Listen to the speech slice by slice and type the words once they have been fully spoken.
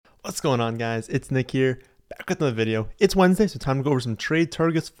What's going on, guys? It's Nick here, back with another video. It's Wednesday, so time to go over some trade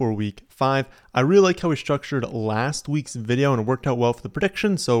targets for week 5. I really like how we structured last week's video and it worked out well for the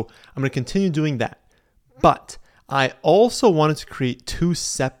prediction, so I'm going to continue doing that. But I also wanted to create 2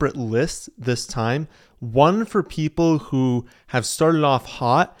 separate lists this time. One for people who have started off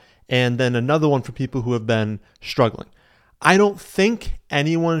hot, and then another one for people who have been struggling. I don't think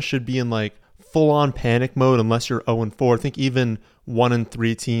anyone should be in like full-on panic mode unless you're 0-4. I think even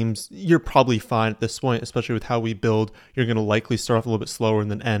 1-3 teams, you're probably fine at this point, especially with how we build. You're going to likely start off a little bit slower and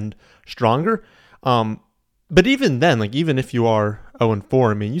then end stronger. But even then, like even if you are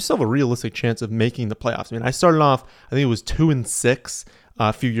 0-4, I mean, you still have a realistic chance of making the playoffs. I mean, I started off, I think it was 2-6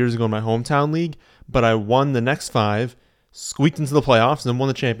 a few years ago in my hometown league, but I won the next 5, squeaked into the playoffs, and then won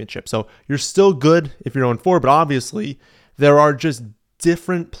the championship. So you're still good if you're 0-4, but obviously there are just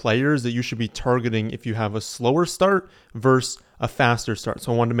different players that you should be targeting if you have a slower start versus a faster start.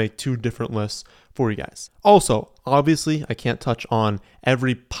 So I wanted to make 2 different lists for you guys. Also, obviously, I can't touch on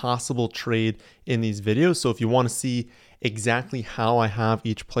every possible trade in these videos. So if you want to see exactly how I have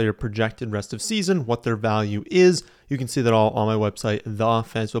each player projected rest of season, what their value is, you can see that all on my website,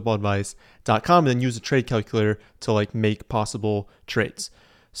 thefantasyfootballadvice.com, and then use a trade calculator to like make possible trades.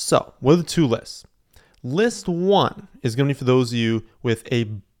 So what are the 2 lists? List 1 is going to be for those of you with a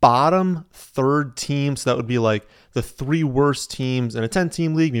bottom third team. So that would be like the 3 worst teams in a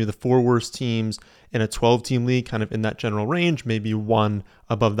 10-team league, maybe the 4 worst teams in a 12-team league, kind of in that general range, maybe 1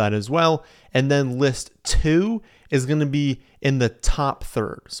 above that as well. And then list 2 is going to be in the top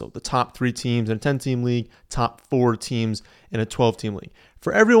third. So the top 3 teams in a 10-team league, top 4 teams in a 12-team league.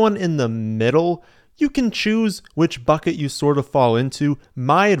 For everyone in the middle, you can choose which bucket you sort of fall into.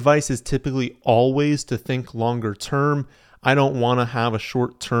 My advice is typically always to think longer term. I don't want to have a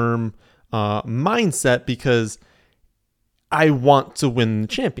short-term mindset because I want to win the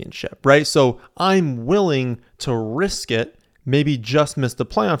championship, right? So I'm willing to risk it, maybe just miss the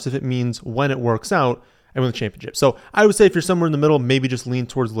playoffs if it means when it works out, I win the championship. So I would say if you're somewhere in the middle, maybe just lean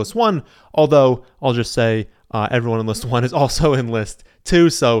towards list 1, although I'll just say everyone in list 1 is also in list 2,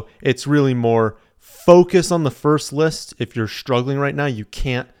 so it's really more focus on the first list. If you're struggling right now, you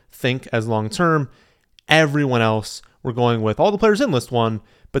can't think as long term. Everyone else, we're going with all the players in list 1,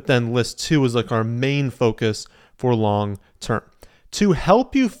 but then list 2 is like our main focus for long term. To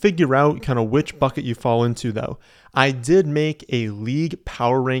help you figure out kind of which bucket you fall into though, I did make a league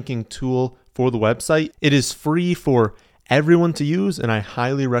power ranking tool for the website. It is free for everyone to use, and I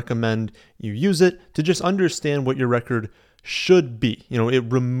highly recommend you use it to just understand what your record should be. You know,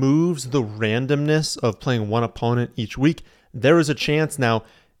 it removes the randomness of playing one opponent each week. There is a chance now,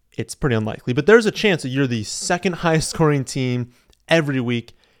 it's pretty unlikely, but there's a chance that you're the second highest scoring team every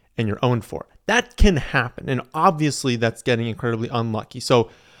week and you're 0-4. That can happen, and obviously that's getting incredibly unlucky.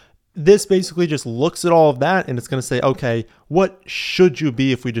 So this basically just looks at all of that and it's going to say, okay, what should you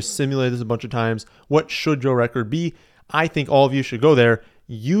be if we just simulate this a bunch of times? What should your record be? I think all of you should go there.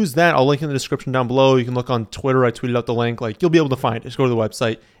 Use that. I'll link in the description down below. You can look on Twitter. I tweeted out the link. Like, you'll be able to find it. Just go to the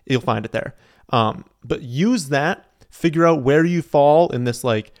website. You'll find it there. But use that. Figure out where you fall in this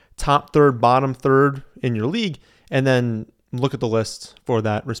like top third, bottom third in your league, and then look at the list for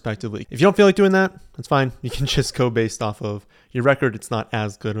that respectively. If you don't feel like doing that, that's fine. You can just go based off of your record. It's not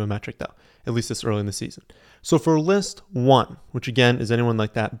as good of a metric though, at least this early in the season. So for list 1, which again is anyone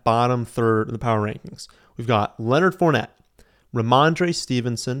like that bottom third in the power rankings, we've got Leonard Fournette, Ramondre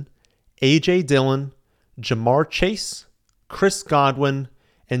Stevenson, A.J. Dillon, Jamar Chase, Chris Godwin,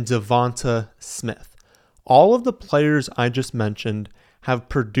 and Devonta Smith. All of the players I just mentioned have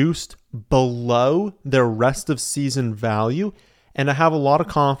produced below their rest of season value, and I have a lot of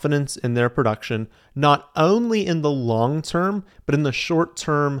confidence in their production, not only in the long term, but in the short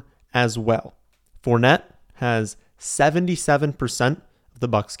term as well. Fournette has 77% of the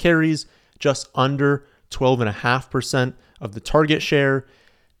Bucs carries, just under 12.5% of the target share.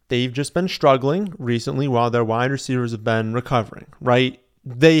 They've just been struggling recently while their wide receivers have been recovering, right?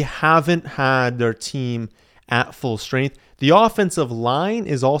 They haven't had their team at full strength. The offensive line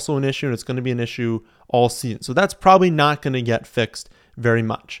is also an issue, and it's going to be an issue all season. So that's probably not going to get fixed very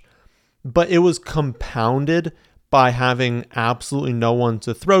much. But it was compounded by having absolutely no one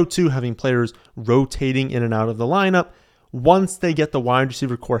to throw to, having players rotating in and out of the lineup. Once they get the wide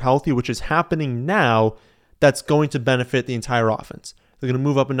receiver core healthy, which is happening now, that's going to benefit the entire offense. They're going to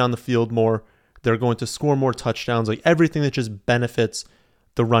move up and down the field more. They're going to score more touchdowns, like everything that just benefits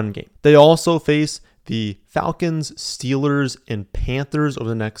the run game. They also face the Falcons, Steelers, and Panthers over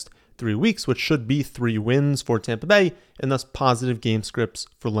the next 3 weeks, which should be 3 wins for Tampa Bay, and thus positive game scripts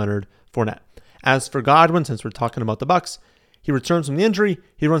for Leonard Fournette. As for Godwin, since we're talking about the Bucs, he returns from the injury.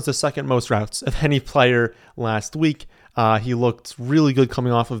 He runs the second most routes of any player last week. He looked really good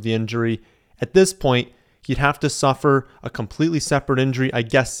coming off of the injury. At this point, he'd have to suffer a completely separate injury. I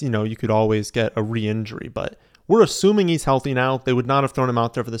guess, you could always get a re-injury, but we're assuming he's healthy now. They would not have thrown him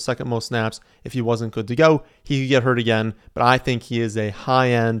out there for the second most snaps if he wasn't good to go. He could get hurt again, but I think he is a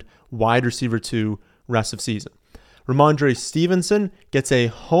high-end wide receiver 2 rest of season. Ramondre Stevenson gets a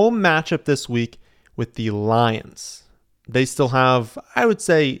home matchup this week with the Lions. They still have, I would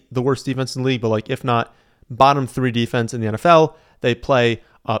say, the worst defense in the league, but if not, bottom 3 defense in the NFL. They play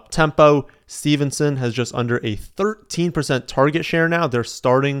up tempo. Stevenson has just under a 13% target share now. They're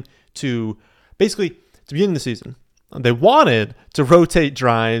starting to, basically, to the beginning of the season, they wanted to rotate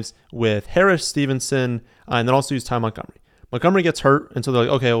drives with Harris, Stevenson, and then also use Ty Montgomery. Montgomery gets hurt, and so they're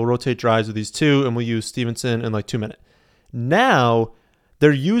like, okay, we'll rotate drives with these 2, and we'll use Stevenson in 2 minutes. Now,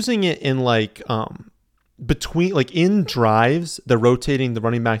 they're using it in between, in drives, they're rotating the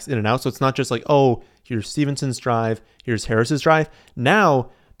running backs in and out. So it's not just here's Stevenson's drive, here's Harris's drive. Now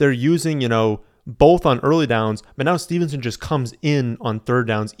they're using, both on early downs, but now Stevenson just comes in on third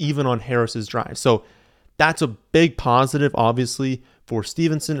downs, even on Harris's drive. So that's a big positive, obviously, for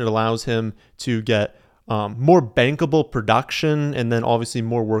Stevenson. It allows him to get more bankable production and then obviously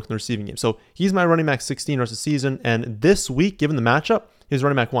more work in the receiving game. So he's my running back 16 rest of the season. And this week, given the matchup, he's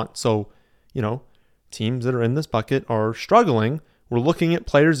running back 1. So, teams that are in this bucket are struggling. We're looking at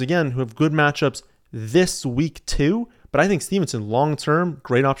players, again, who have good matchups this week too. But I think Stevenson, long-term,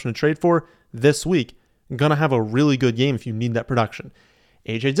 great option to trade for this week. Going to have a really good game if you need that production.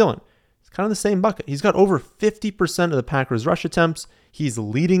 A.J. Dillon, it's kind of the same bucket. He's got over 50% of the Packers' rush attempts. He's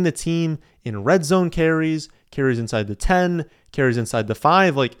leading the team in red zone carries inside the 10, carries inside the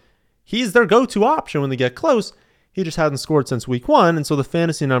 5. He's their go-to option when they get close. He just hasn't scored since week 1, and so the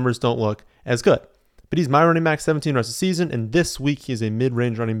fantasy numbers don't look as good. But he's my running back 17 rest of the season, and this week he's a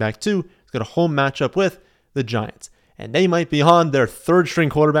mid-range running back 2. He's got a home matchup with the Giants. And they might be on their third-string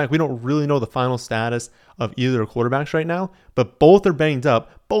quarterback. We don't really know the final status of either quarterbacks right now, but both are banged up.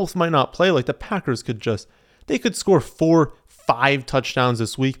 Both might not play. The Packers could score 4-5 touchdowns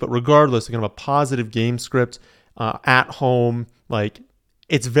this week, but regardless, they're going to have a positive game script at home.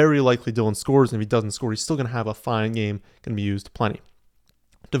 It's very likely Dillon scores, and if he doesn't score, he's still going to have a fine game, going to be used plenty.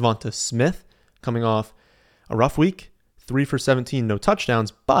 Devonta Smith, coming off a rough week, 3 for 17, no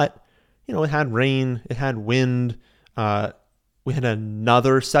touchdowns, but, it had rain, it had wind. We had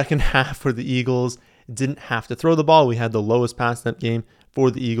another second half where the Eagles didn't have to throw the ball. We had the lowest pass attempt game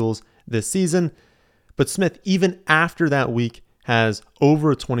for the Eagles this season. But Smith, even after that week, has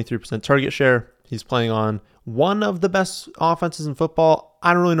over a 23% target share. He's playing on one of the best offenses in football.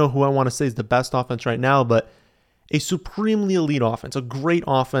 I don't really know who I want to say is the best offense right now, but a supremely elite offense, a great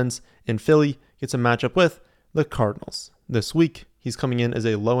offense in Philly, gets a matchup with the Cardinals. This week, he's coming in as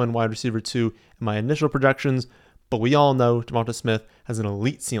a low-end wide receiver 2 in my initial projections, but we all know Devonta Smith has an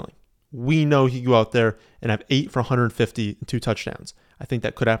elite ceiling. We know he can go out there and have 8 for 150 and 2 touchdowns. I think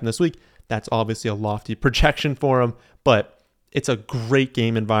that could happen this week. That's obviously a lofty projection for him, but it's a great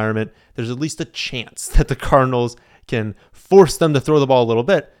game environment. There's at least a chance that the Cardinals can force them to throw the ball a little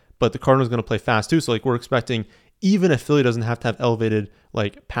bit, but the Cardinals are going to play fast too. So we're expecting, even if Philly doesn't have to have elevated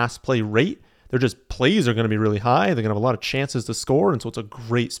pass play rate, their just plays are going to be really high. They're going to have a lot of chances to score, and so it's a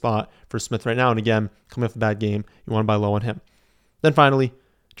great spot for Smith right now. And again, coming off a bad game, you want to buy low on him. Then finally,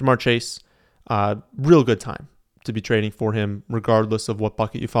 Ja'Marr Chase, real good time to be trading for him, regardless of what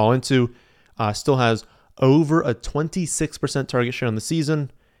bucket you fall into. Still has over a 26% target share on the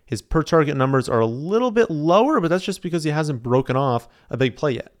season. His per target numbers are a little bit lower, but that's just because he hasn't broken off a big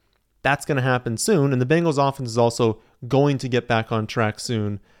play yet. That's going to happen soon, and the Bengals offense is also going to get back on track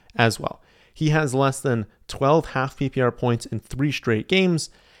soon as well. He has less than 12 half PPR points in 3 straight games,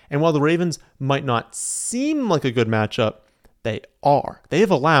 and while the Ravens might not seem like a good matchup, they are. They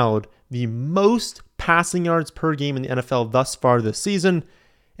have allowed the most passing yards per game in the NFL thus far this season,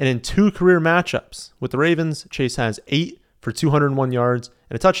 and in 2 career matchups with the Ravens, Chase has 8 for 201 yards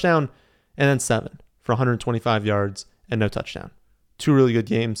and a touchdown, and then 7 for 125 yards and no touchdown. 2 really good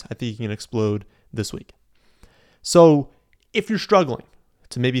games. I think he can explode this week. So if you're struggling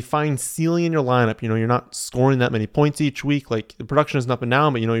to maybe find ceiling in your lineup, you're not scoring that many points each week, the production isn't up and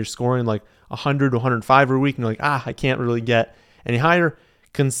down, but you're scoring 100 to 105 every week, and you're I can't really get any higher.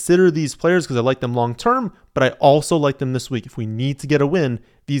 Consider these players because I like them long term, but I also like them this week. If we need to get a win,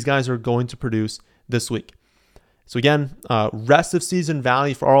 these guys are going to produce this week. So again, rest of season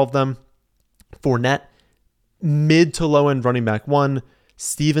value for all of them. Fournette, mid to low end running back 1.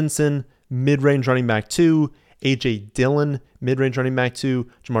 Stevenson, mid-range running back 2. A.J. Dillon, mid-range running back 2.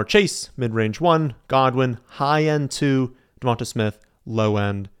 Ja'Marr Chase, mid-range 1. Godwin, high-end 2. Devonta Smith, low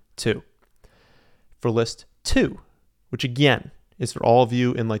end 2. For list 2, which again is for all of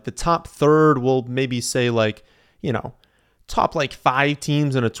you in like the top third, we'll maybe say like, top like 5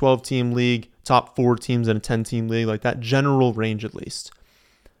 teams in a 12-team league, top 4 teams in a 10-team league, like that general range at least.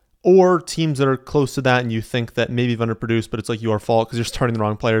 Or teams that are close to that and you think that maybe you've underproduced, but it's like your fault because you're starting the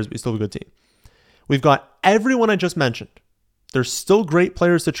wrong players, but you still have a good team. We've got everyone I just mentioned. There's still great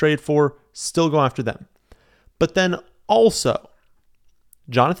players to trade for, still go after them. But then also,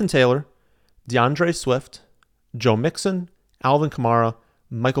 Jonathan Taylor, DeAndre Swift, Joe Mixon, Alvin Kamara,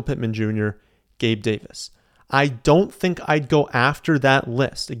 Michael Pittman Jr., Gabe Davis. I don't think I'd go after that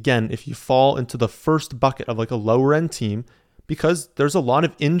list. Again, if you fall into the first bucket of like a lower end team, because there's a lot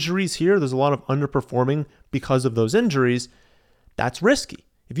of injuries here, there's a lot of underperforming because of those injuries, that's risky.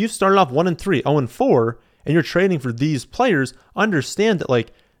 If you've started off 1-3, 0-4, and you're trading for these players, understand that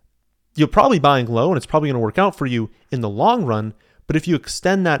like you're probably buying low and it's probably going to work out for you in the long run. But if you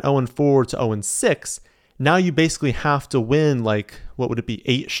extend that 0-4 to 0-6, now you basically have to win like, what would it be,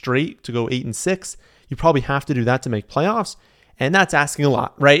 8 straight to go 8-6? You probably have to do that to make playoffs. And that's asking a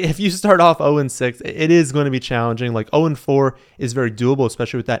lot, right? If you start off 0-6, it is going to be challenging. Like 0-4 is very doable,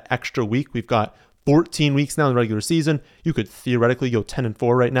 especially with that extra week. We've got 14 weeks now in the regular season. You could theoretically go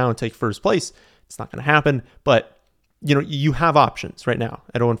 10-4 right now and take first place. It's not going to happen, but you have options right now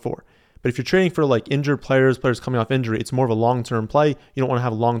at 0-4. But if you're trading for like injured players coming off injury, it's more of a long-term play. You don't want to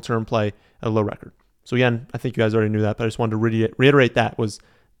have a long-term play at a low record. So again, I think you guys already knew that, but I just wanted to reiterate that was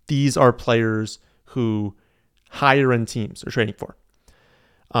these are players who higher end teams are trading for.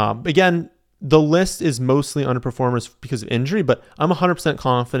 Again, the list is mostly underperformers because of injury, but I'm 100%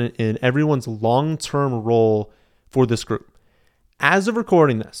 confident in everyone's long-term role for this group. As of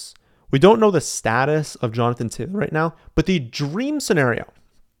recording this, we don't know the status of Jonathan Taylor right now, but the dream scenario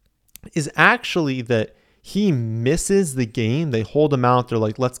is actually that he misses the game. They hold him out. They're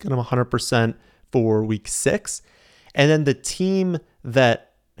like, let's get him 100% for week 6. And then the team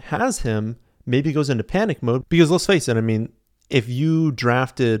that has him maybe goes into panic mode because let's face it, I mean, if you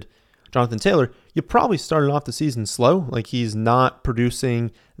drafted Jonathan Taylor, you probably started off the season slow. Like he's not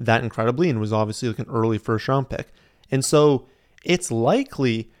producing that incredibly and was obviously like an early first round pick. And so it's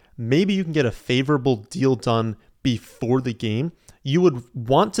likely maybe you can get a favorable deal done before the game. You would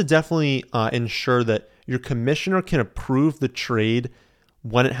want to definitely ensure that your commissioner can approve the trade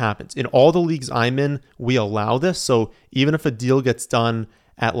when it happens. In all the leagues I'm in, we allow this. So even if a deal gets done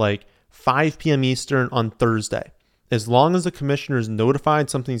at like 5 p.m. Eastern on Thursday, as long as the commissioner is notified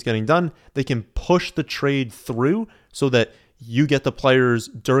something's getting done, they can push the trade through so that you get the players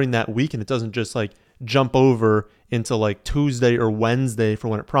during that week and it doesn't just like jump over into like Tuesday or Wednesday for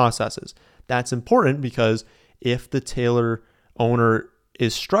when it processes. That's important because if the Taylor owner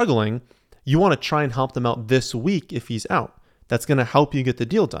is struggling, you want to try and help them out this week if he's out. That's going to help you get the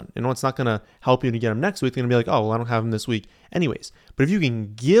deal done. And it's not going to help you to get him next week. They're going to be like, oh, well, I don't have him this week anyways. But if you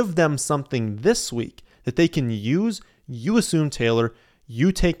can give them something this week that they can use, you assume Taylor,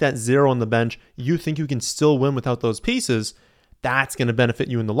 you take that 0 on the bench, you think you can still win without those pieces, that's going to benefit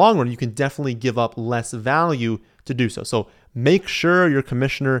you in the long run. You can definitely give up less value to do so. So make sure your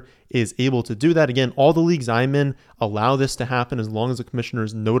commissioner is able to do that. Again, all the leagues I'm in allow this to happen as long as the commissioner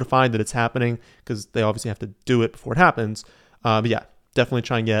is notified that it's happening because they obviously have to do it before it happens. But yeah, definitely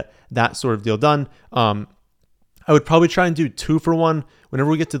try and get that sort of deal done. I would probably try and do 2 for 1 whenever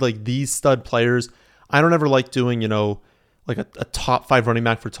we get to like these stud players. I don't ever like doing, like a top 5 running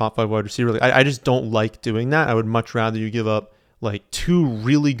back for top 5 wide receiver. Like I just don't like doing that. I would much rather you give up like 2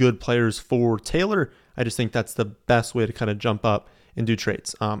 really good players for Taylor. I just think that's the best way to kind of jump up and do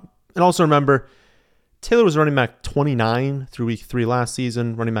trades. And also remember, Taylor was running back 29 through week 3 last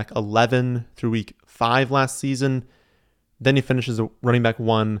season, running back 11 through week 5 last season. Then he finishes a running back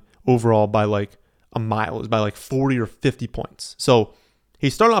 1 overall by like a mile. It was by like 40 or 50 points. So he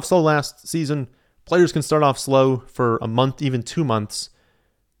started off slow last season. Players can start off slow for a month, even 2 months,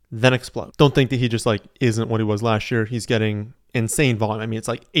 then explode. Don't think that he just like isn't what he was last year. He's getting insane volume. I mean, it's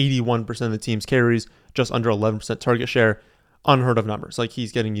like 81% of the team's carries, just under 11% target share. Unheard of numbers. Like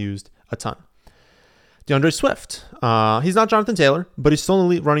he's getting used a ton. DeAndre Swift. He's not Jonathan Taylor, but he's still an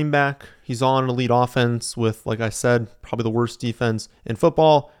elite running back. He's on an elite offense with, like I said, probably the worst defense in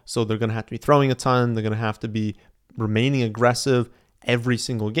football. So they're going to have to be throwing a ton. They're going to have to be remaining aggressive every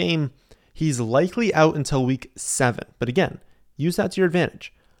single game. He's likely out until week 7. But again, use that to your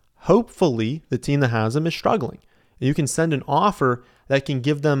advantage. Hopefully, the team that has him is struggling. And you can send an offer that can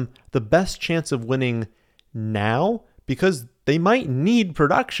give them the best chance of winning now because they might need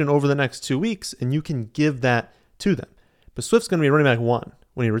production over the next 2 weeks, and you can give that to them. But Swift's going to be running back 1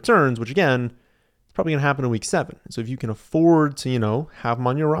 when he returns, which again, It's probably going to happen in week 7. So if you can afford to, have him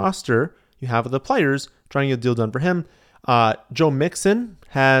on your roster, you have the players, trying to get a deal done for him. Joe Mixon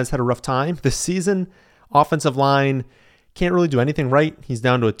has had a rough time this season. Offensive line can't really do anything right. He's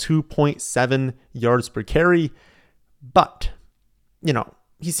down to a 2.7 yards per carry. But,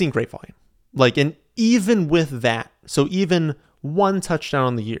 he's seen great volume. And even with that, so even one touchdown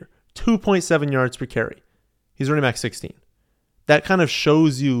on the year, 2.7 yards per carry, he's running back 16. That kind of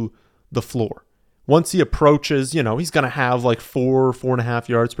shows you the floor. Once he approaches, he's going to have 4.5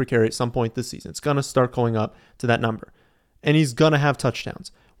 yards per carry at some point this season. It's going to start going up to that number. And he's going to have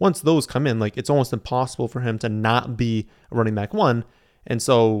touchdowns. Once those come in, it's almost impossible for him to not be a running back 1. And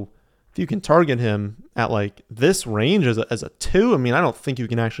so if you can target him at this range as a 2, I don't think you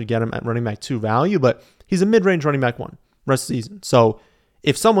can actually get him at running back 2 value, but he's a mid-range running back 1 rest of the season. So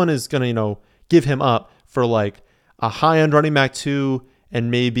if someone is going to, give him up for a high-end running back 2 and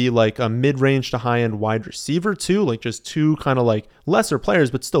maybe a mid-range to high-end wide receiver 2, just 2 kind of lesser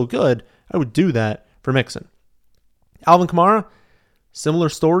players but still good, I would do that for Mixon. Alvin Kamara, similar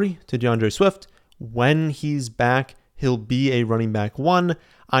story to DeAndre Swift. When he's back, he'll be a running back 1.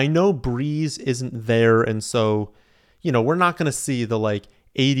 I know Breeze isn't there, and so, we're not going to see the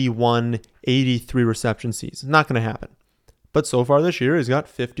 81, 83 reception season. Not going to happen. But so far this year, he's got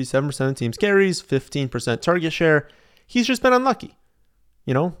 57% of the team's carries, 15% target share. He's just been unlucky.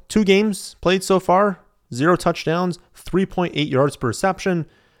 2 games played so far, 0 touchdowns, 3.8 yards per reception.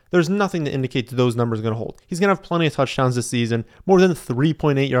 There's nothing to indicate that those numbers are going to hold. He's going to have plenty of touchdowns this season, more than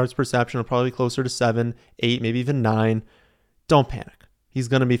 3.8 yards per reception, probably closer to 7, 8, maybe even 9. Don't panic. He's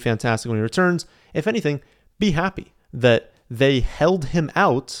going to be fantastic when he returns. If anything, be happy that they held him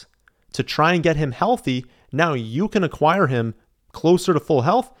out to try and get him healthy. Now you can acquire him closer to full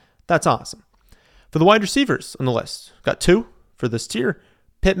health. That's awesome. For the wide receivers on the list, got 2 for this tier,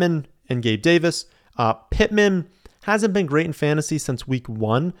 Pittman and Gabe Davis. Pittman hasn't been great in fantasy since week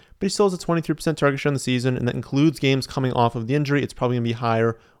 1, but he still has a 23% target share in the season, and that includes games coming off of the injury. It's probably going to be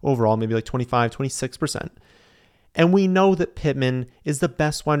higher overall, maybe 25, 26%. And we know that Pittman is the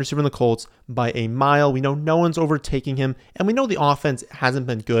best wide receiver in the Colts by a mile. We know no one's overtaking him, and we know the offense hasn't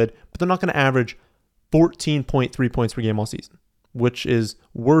been good, but they're not going to average 14.3 points per game all season, which is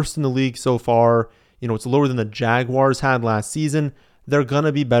worse in the league so far. It's lower than the Jaguars had last season. They're going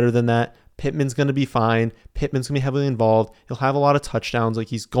to be better than that. Pittman's going to be fine. Pittman's going to be heavily involved. He'll have a lot of touchdowns.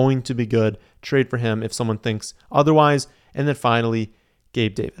 He's going to be good. Trade for him if someone thinks otherwise. And then finally,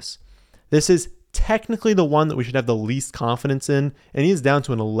 Gabe Davis. This is technically the one that we should have the least confidence in, and he is down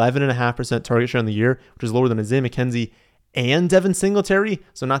to an 11.5% target share on the year, which is lower than Isaiah McKenzie and Devin Singletary,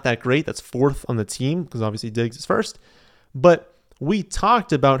 so not that great. That's 4th on the team, because obviously Diggs is 1st. But we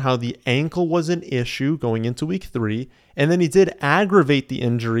talked about how the ankle was an issue going into week 3, and then he did aggravate the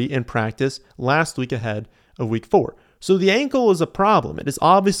injury in practice last week ahead of week 4. So the ankle is a problem. It is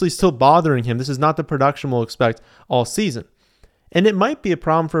obviously still bothering him. This is not the production we'll expect all season. And it might be a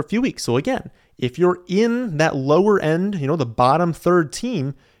problem for a few weeks. So again, if you're in that lower end, the bottom 3rd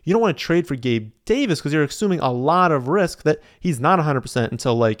team, you don't want to trade for Gabe Davis because you're assuming a lot of risk that he's not 100%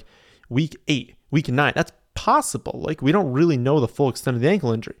 until week 8, week 9. That's possible. We don't really know the full extent of the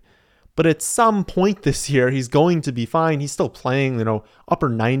ankle injury. But at some point this year, he's going to be fine. He's still playing, upper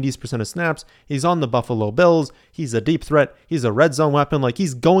 90s% of snaps. He's on the Buffalo Bills. He's a deep threat. He's a red zone weapon.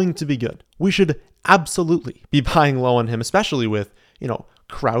 He's going to be good. We should absolutely be buying low on him, especially with,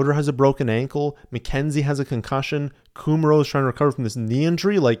 Crowder has a broken ankle. McKenzie has a concussion. Kumaro is trying to recover from this knee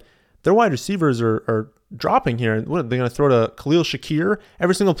injury. Their wide receivers are dropping here. And what, they're going to throw to Khalil Shakir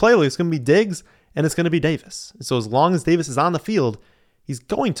every single play? It's going to be Diggs and it's going to be Davis. So as long as Davis is on the field, he's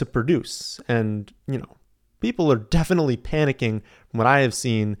going to produce. And, people are definitely panicking from what I have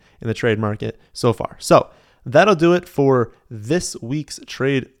seen in the trade market so far. So that'll do it for this week's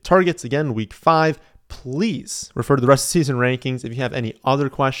trade targets. Again, week 5. Please refer to the rest of the season rankings. If you have any other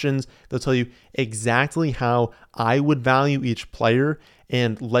questions, they'll tell you exactly how I would value each player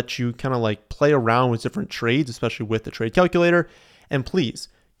and let you kind of play around with different trades, especially with the trade calculator. And please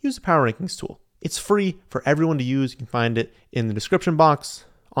use the Power Rankings tool. It's free for everyone to use. You can find it in the description box.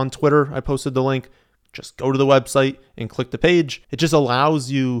 On Twitter, I posted the link. Just go to the website and click the page. It just allows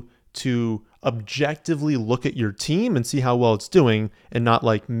you to objectively look at your team and see how well it's doing and not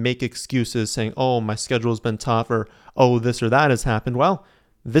make excuses saying, oh, my schedule has been tough or, oh, this or that has happened. Well,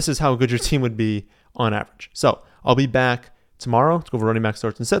 this is how good your team would be on average. So I'll be back tomorrow to go over running back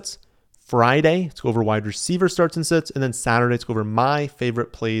starts and sits, Friday to go over wide receiver starts and sits, and then Saturday to go over my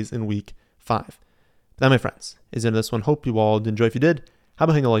favorite plays in week 5. That, my friends, is the end of this one. Hope you all did enjoy. If you did, how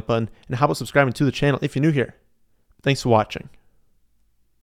about hitting the like button and how about subscribing to the channel if you're new here? Thanks for watching.